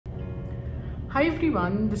Hi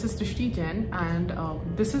everyone, this is Drishti Jain and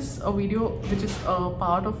this is a video which is a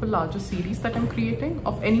part of a larger series that I'm creating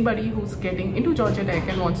of anybody who's getting into Georgia Tech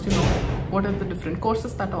and wants to know what are the different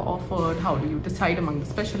courses that are offered, how do you decide among the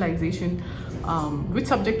specialization, which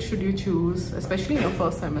subject should you choose, especially in your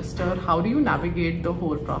first semester, how do you navigate the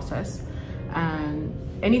whole process, and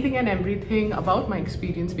anything and everything about my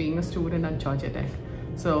experience being a student at Georgia Tech.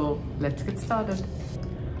 So let's get started.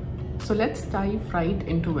 So let's dive right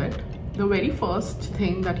into it. The very first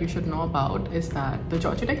thing that you should know about is that the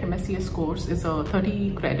Georgia Tech MSCS course is a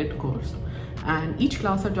 30 credit course and each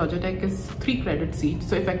class at Georgia Tech is 3 credits each.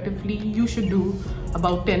 So effectively you should do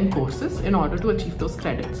about 10 courses in order to achieve those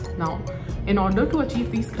credits. Now, in order to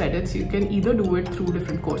achieve these credits, you can either do it through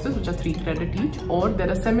different courses which are 3 credit each, or there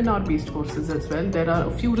are seminar based courses as well. There are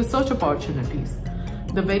a few research opportunities.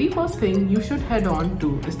 The very first thing you should head on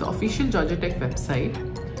to is the official Georgia Tech website.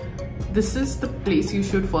 This is the place you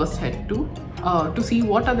should first head to see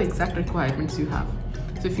what are the exact requirements you have.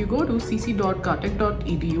 So if you go to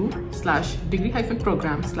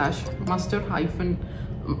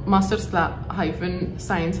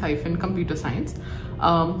cc.gartech.edu/degree-program/master-science-computer science,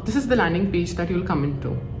 this is the landing page that you'll come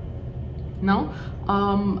into. Now,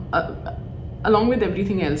 along with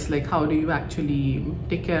everything else, like how do you actually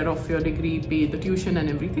take care of your degree, pay the tuition and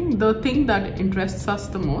everything, the thing that interests us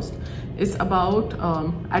the most is about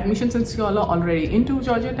admissions. Since you all are already into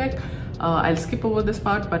Georgia Tech, I'll skip over this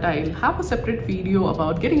part, but I'll have a separate video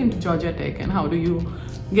about getting into Georgia Tech and how do you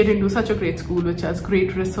get into such a great school which has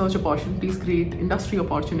great research opportunities, great industry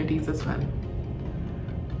opportunities as well.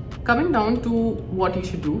 Coming down to what you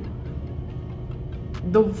should do,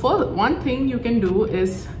 the first one thing you can do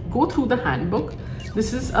is go through the handbook.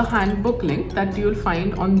 This is a handbook link that you'll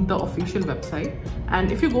find on the official website, and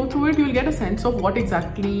if you go through it, you'll get a sense of what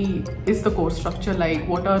exactly is the course structure like,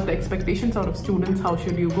 what are the expectations out of students, how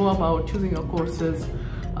should you go about choosing your courses,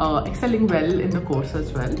 excelling well in the course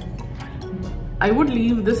as well. I would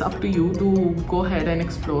leave this up to you to go ahead and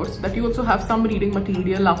explore, so that you also have some reading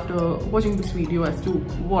material after watching this video as to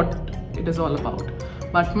what it is all about.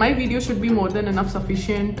 But my video should be more than enough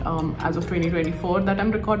sufficient as of 2024 that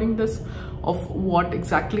I'm recording this, of what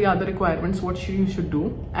exactly are the requirements, what you should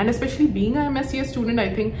do. And especially being an MSCS student, I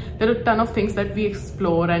think there are a ton of things that we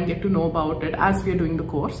explore and get to know about it as we are doing the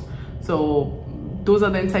course. So those are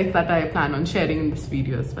the insights that I plan on sharing in this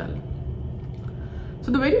video as well.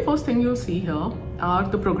 So the very first thing you'll see here are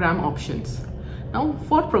the program options. Now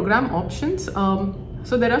for program options,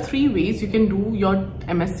 so there are 3 ways you can do your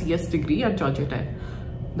MSCS degree at Georgia Tech.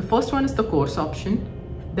 The first one is the course option,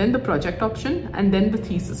 then the project option, and then the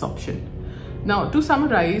thesis option. Now, to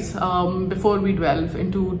summarize, before we delve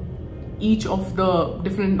into each of the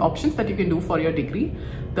different options that you can do for your degree,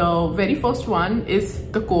 the very first one is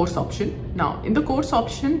the course option. Now, in the course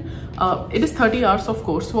option, it is 30 hours of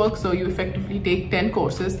coursework, so you effectively take 10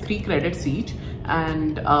 courses, 3 credits each,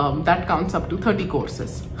 and that counts up to 30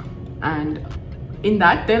 courses. And in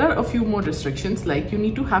that, there are a few more restrictions, like you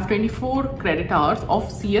need to have 24 credit hours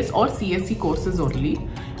of CS or CSE courses only,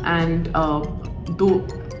 and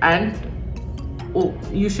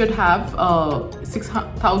you should have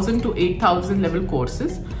 6,000 to 8,000 level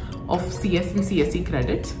courses of CS and CSE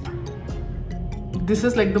credits. This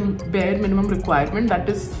is like the bare minimum requirement that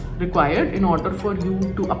is required in order for you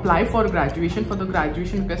to apply for graduation, for the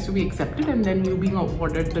graduation request to be accepted, and then you being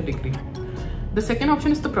awarded the degree. The second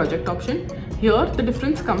option is the project option. Here, the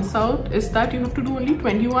difference comes out is that you have to do only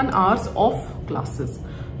 21 hours of classes.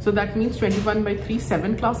 So that means 21 by 3,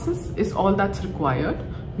 7 classes is all that's required,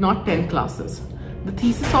 not 10 classes. The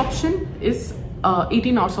thesis option is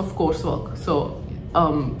 18 hours of coursework. So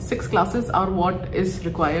 6 classes are what is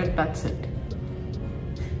required, that's it.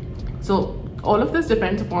 So all of this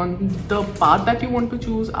depends upon the path that you want to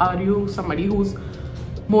choose. Are you somebody who's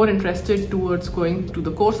more interested towards going to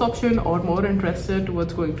the course option, or more interested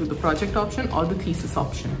towards going to the project option or the thesis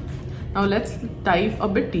option? Now let's dive a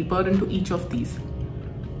bit deeper into each of these.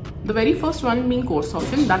 The very first one being course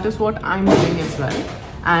option, that is what I'm doing as well.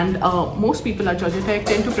 And most people at Georgia Tech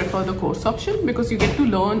tend to prefer the course option because you get to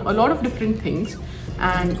learn a lot of different things.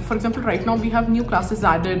 And for example, right now we have new classes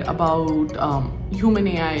added about human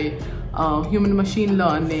AI, human machine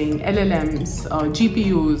learning, LLMs,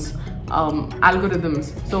 GPUs,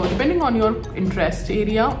 algorithms. So depending on your interest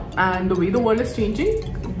area and the way the world is changing,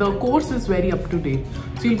 the course is very up to date.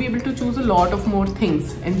 So you'll be able to choose a lot of more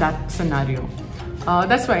things in that scenario.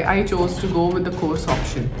 That's why I chose to go with the course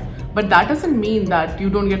option. But that doesn't mean that you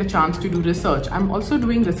don't get a chance to do research. I'm also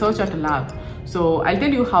doing research at a lab. So I'll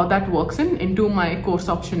tell you how that works into my course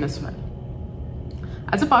option as well.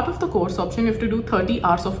 As a part of the course option, you have to do 30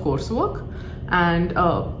 hours of coursework, and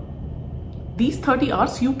these 30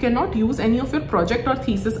 hours, you cannot use any of your project or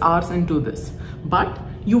thesis hours into this, but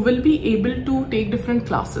you will be able to take different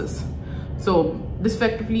classes. So this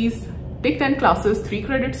effectively is take 10 classes, 3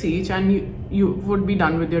 credits each, and you would be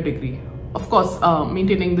done with your degree. Of course,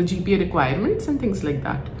 maintaining the GPA requirements and things like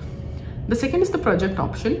that. The second is the project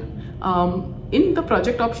option. In the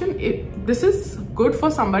project option, this is good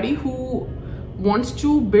for somebody who wants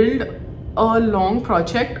to build a long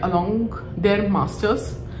project along their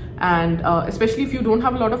masters, and especially if you don't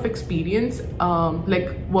have a lot of experience, like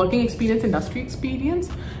working experience, industry experience,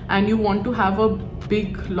 and you want to have a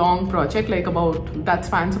big long project like that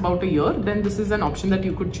spans about a year, then this is an option that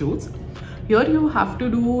you could choose. Here you have to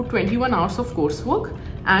do 21 hours of coursework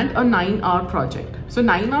and a 9-hour project. So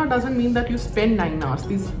 9 hours doesn't mean that you spend 9 hours.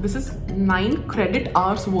 This is 9 credit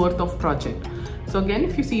hours worth of project. So again,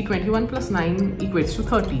 if you see 21 plus 9 equates to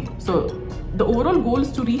 30. So the overall goal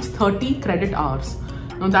is to reach 30 credit hours.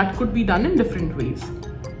 Now that could be done in different ways.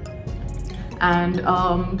 And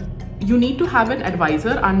you need to have an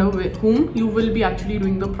advisor under whom you will be actually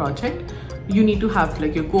doing the project. You need to have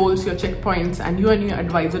like your goals, your checkpoints, and you and your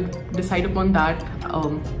advisor decide upon that.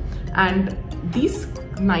 And these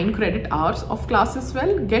 9 credit hours of class as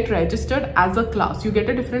well get registered as a class. You get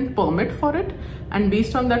a different permit for it, and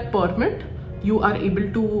based on that permit, you are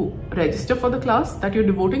able to register for the class that you're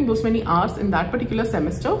devoting those many hours in that particular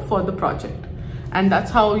semester for the project. And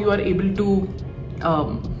that's how you are able to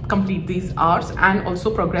complete these hours and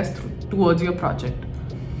also progress towards your project.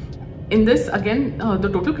 In this, again, the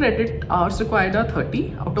total credit hours required are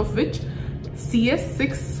 30, out of which CS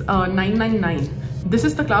 6999. This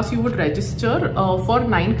is the class you would register for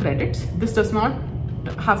 9 credits. This does not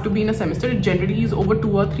have to be in a semester. It generally is over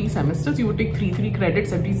 2 or 3 semesters. You would take 3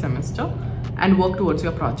 credits every semester and work towards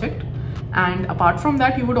your project. And apart from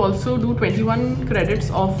that, you would also do 21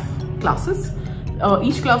 credits of classes.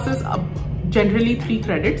 Each class is generally 3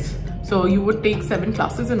 credits. So you would take 7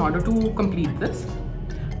 classes in order to complete this.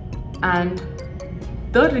 And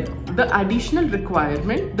the additional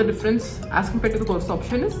requirement, the difference as compared to the course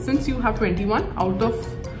option is, since you have 21, out of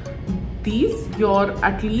these, your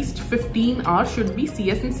at least 15 hours should be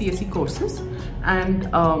CS and CSE courses. And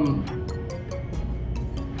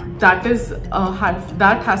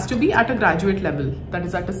that has to be at a graduate level, that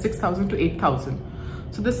is at a 6,000 to 8,000.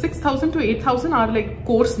 So the 6,000 to 8,000 are like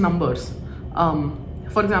course numbers.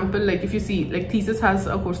 For example, like if you see, like thesis has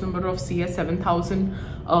a course number of CS 7,000,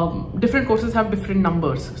 different courses have different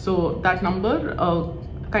numbers. So that number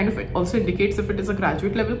kind of also indicates if it is a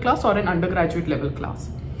graduate level class or an undergraduate level class.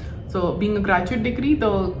 So being a graduate degree,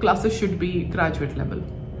 the classes should be graduate level.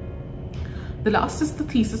 The last is the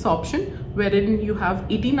thesis option, wherein you have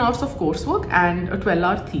 18 hours of coursework and a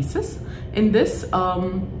 12-hour thesis. In this,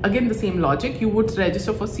 again, the same logic, you would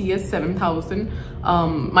register for CS 7,000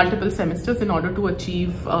 multiple semesters in order to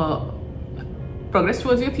achieve progress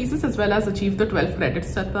towards your thesis, as well as achieve the 12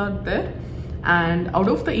 credits that are there. And out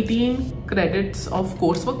of the 18 credits of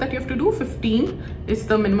coursework that you have to do, 15 is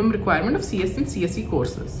the minimum requirement of CS and CSE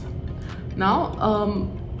courses. Now,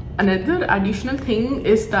 another additional thing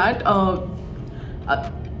is that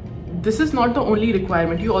this is not the only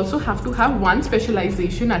requirement. You also have to have 1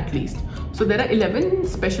 specialization at least. So there are 11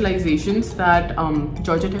 specializations that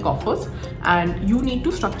Georgia Tech offers, and you need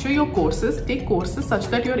to structure your courses, take courses such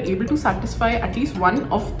that you're able to satisfy at least one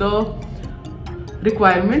of the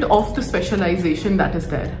requirement of the specialization that is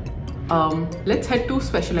there. Let's head to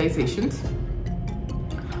specializations.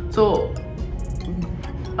 So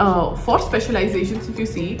for specializations, if you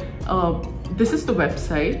see, this is the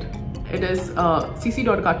website. It is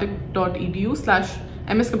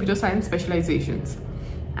cc.cartech.edu/MS Computer Science Specializations.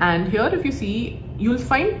 And here, if you see, you'll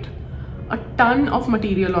find a ton of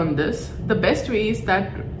material on this. The best way is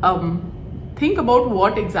that think about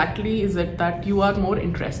what exactly is it that you are more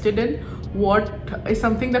interested in, what is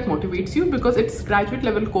something that motivates you, because it's graduate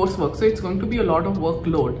level coursework, so it's going to be a lot of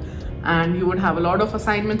workload, and you would have a lot of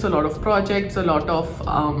assignments, a lot of projects, a lot of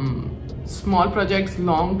small projects,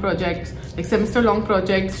 long projects, like semester long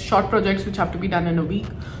projects, short projects which have to be done in a week.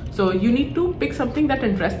 So you need to pick something that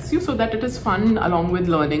interests you so that it is fun along with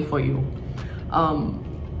learning for you.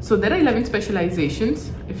 So there are 11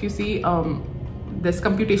 specializations. If you see, there's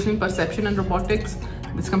computational perception and robotics,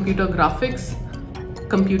 there's computer graphics,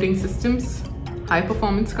 computing systems, high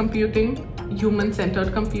performance computing,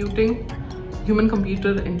 human-centered computing,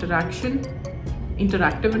 human-computer interaction,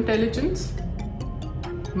 interactive intelligence,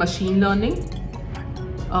 machine learning,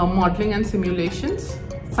 modeling and simulations,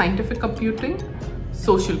 scientific computing,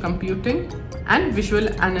 social computing, and visual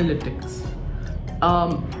analytics.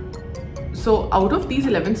 So out of these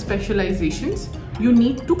 11 specializations, you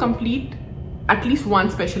need to complete at least one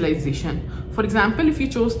specialization. For example, if you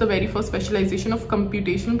chose the very first specialization of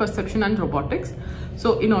computational perception and robotics,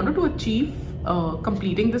 so in order to achieve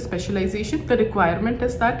completing the specialization, the requirement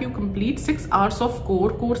is that you complete 6 hours of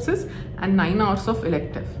core courses and 9 hours of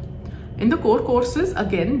elective. In the core courses,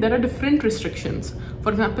 again, there are different restrictions.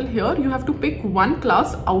 For example, here you have to pick one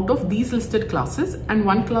class out of these listed classes and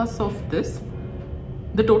one class of this.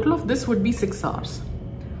 The total of this would be 6 hours.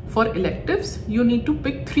 For electives, you need to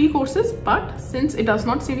pick 3 courses, but since it does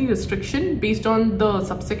not say any restriction based on the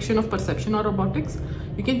subsection of perception or robotics,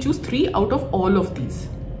 you can choose 3 out of all of these.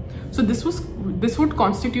 So this would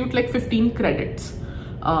constitute like 15 credits,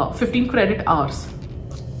 15 credit hours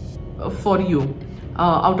for you.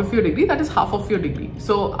 Out of your degree, that is half of your degree.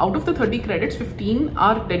 So out of the 30 credits, 15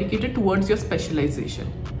 are dedicated towards your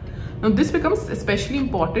specialization. Now this becomes especially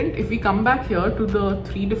important if we come back here to the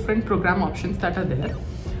 3 different program options that are there.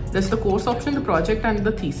 There's the course option, the project, and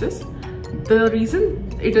the thesis. The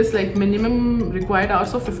reason it is like minimum required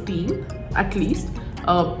hours of 15 at least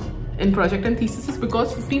in project and thesis is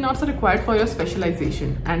because 15 hours are required for your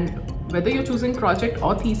specialization, and whether you're choosing project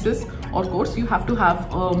or thesis or course, you have to have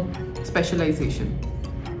specialization.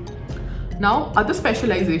 Now other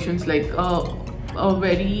specializations, like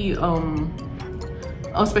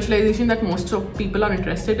a specialization that most of people are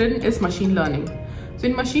interested in is machine learning. So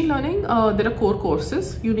in machine learning, there are core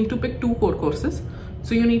courses. You need to pick 2 core courses.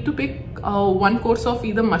 So you need to pick one course of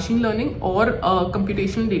either machine learning or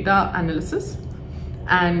computational data analysis,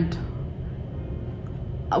 and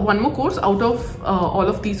one more course out of all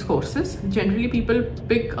of these courses. Generally people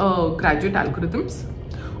pick graduate algorithms.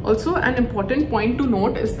 Also, an important point to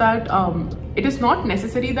note is that it is not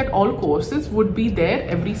necessary that all courses would be there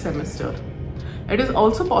every semester. It is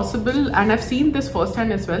also possible, and I've seen this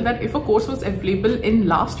firsthand as well, that if a course was available in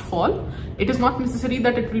last fall, it is not necessary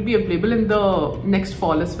that it will be available in the next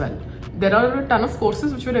fall as well. There are a ton of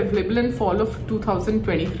courses which were available in fall of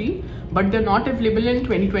 2023, but they're not available in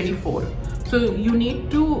 2024. So you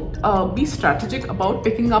need to be strategic about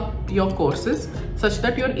picking up your courses such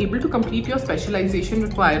that you're able to complete your specialization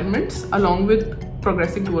requirements along with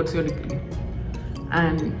progressing towards your degree.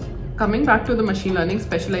 And coming back to the machine learning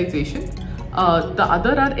specialization, the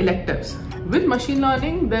other are electives. With machine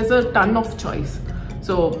learning, there's a ton of choice.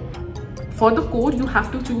 So for the core, you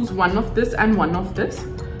have to choose one of this and one of this.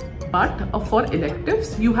 But for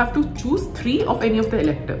electives, you have to choose 3 of any of the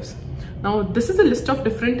electives. Now, this is a list of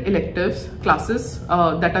different electives, classes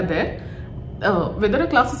that are there. Whether a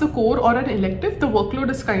class is a core or an elective, the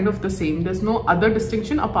workload is kind of the same. There's no other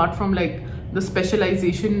distinction apart from like the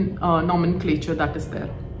specialization nomenclature that is there.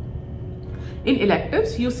 In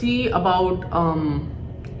electives, you see about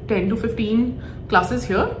 10 to 15 classes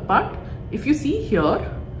here, but if you see here,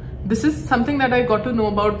 this is something that I got to know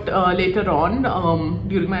about later on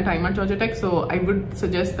during my time at Georgia Tech. So I would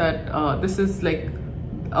suggest that this is like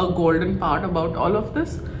a golden part about all of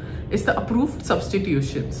this, is the approved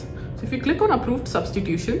substitutions. So if you click on approved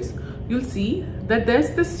substitutions, you'll see that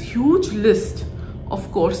there's this huge list of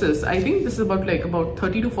courses. I think this is about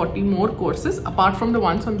 30 to 40 more courses apart from the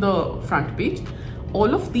ones on the front page.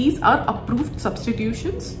 All of these are approved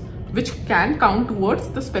substitutions which can count towards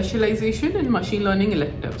the specialization in machine learning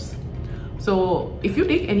electives. So if you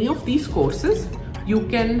take any of these courses, you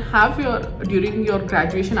can have during your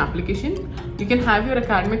graduation application, you can have your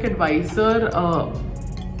academic advisor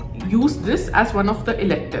use this as one of the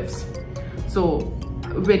electives. So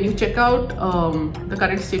when you check out the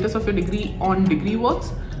current status of your degree on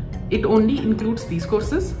DegreeWorks, it only includes these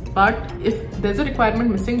courses. But if there's a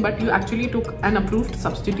requirement missing, but you actually took an approved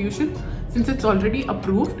substitution, since it's already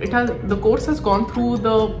approved, the course has gone through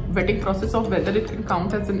the vetting process of whether it can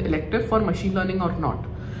count as an elective for machine learning or not.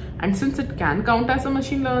 And since it can count as a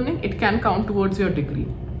machine learning, it can count towards your degree.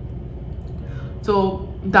 So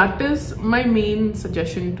that is my main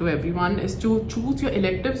suggestion to everyone, is to choose your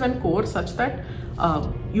electives and core such that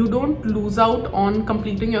you don't lose out on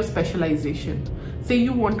completing your specialization. Say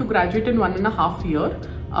you want to graduate in 1.5 years,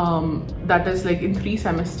 that is like in 3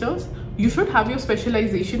 semesters, you should have your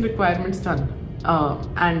specialization requirements done.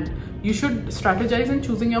 And you should strategize in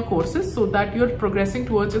choosing your courses so that you're progressing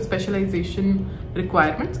towards your specialization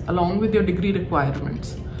requirements along with your degree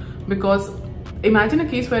requirements. Because imagine a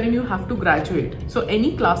case wherein you have to graduate. So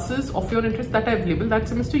any classes of your interest that are available that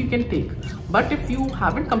semester you can take. But if you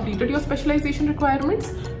haven't completed your specialization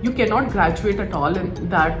requirements, you cannot graduate at all in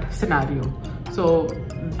that scenario. So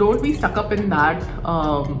don't be stuck up in that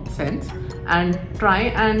sense, and try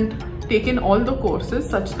and take in all the courses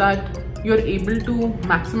such that you're able to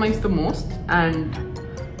maximize the most and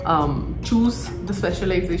choose the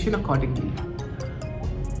specialization accordingly.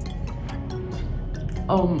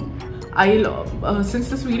 Since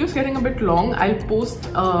this video is getting a bit long, I'll post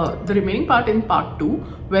the remaining part in part 2,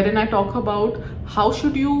 wherein I talk about how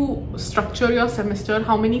should you structure your semester,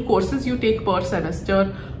 how many courses you take per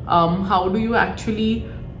semester, how do you actually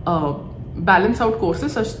balance out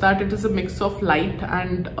courses such that it is a mix of light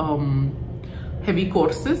and heavy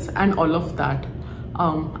courses and all of that.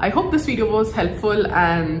 I hope this video was helpful,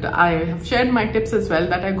 and I have shared my tips as well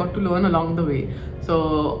that I got to learn along the way.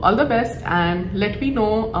 So all the best, and let me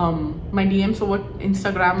know. My DMs over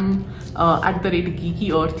Instagram at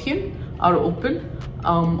 @geekyearthian are open.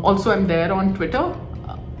 Also, I'm there on Twitter.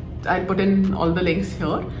 I'll put in all the links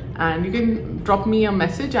here, and you can drop me a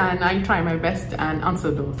message and I'll try my best and answer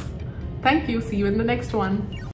those. Thank you. See you in the next one.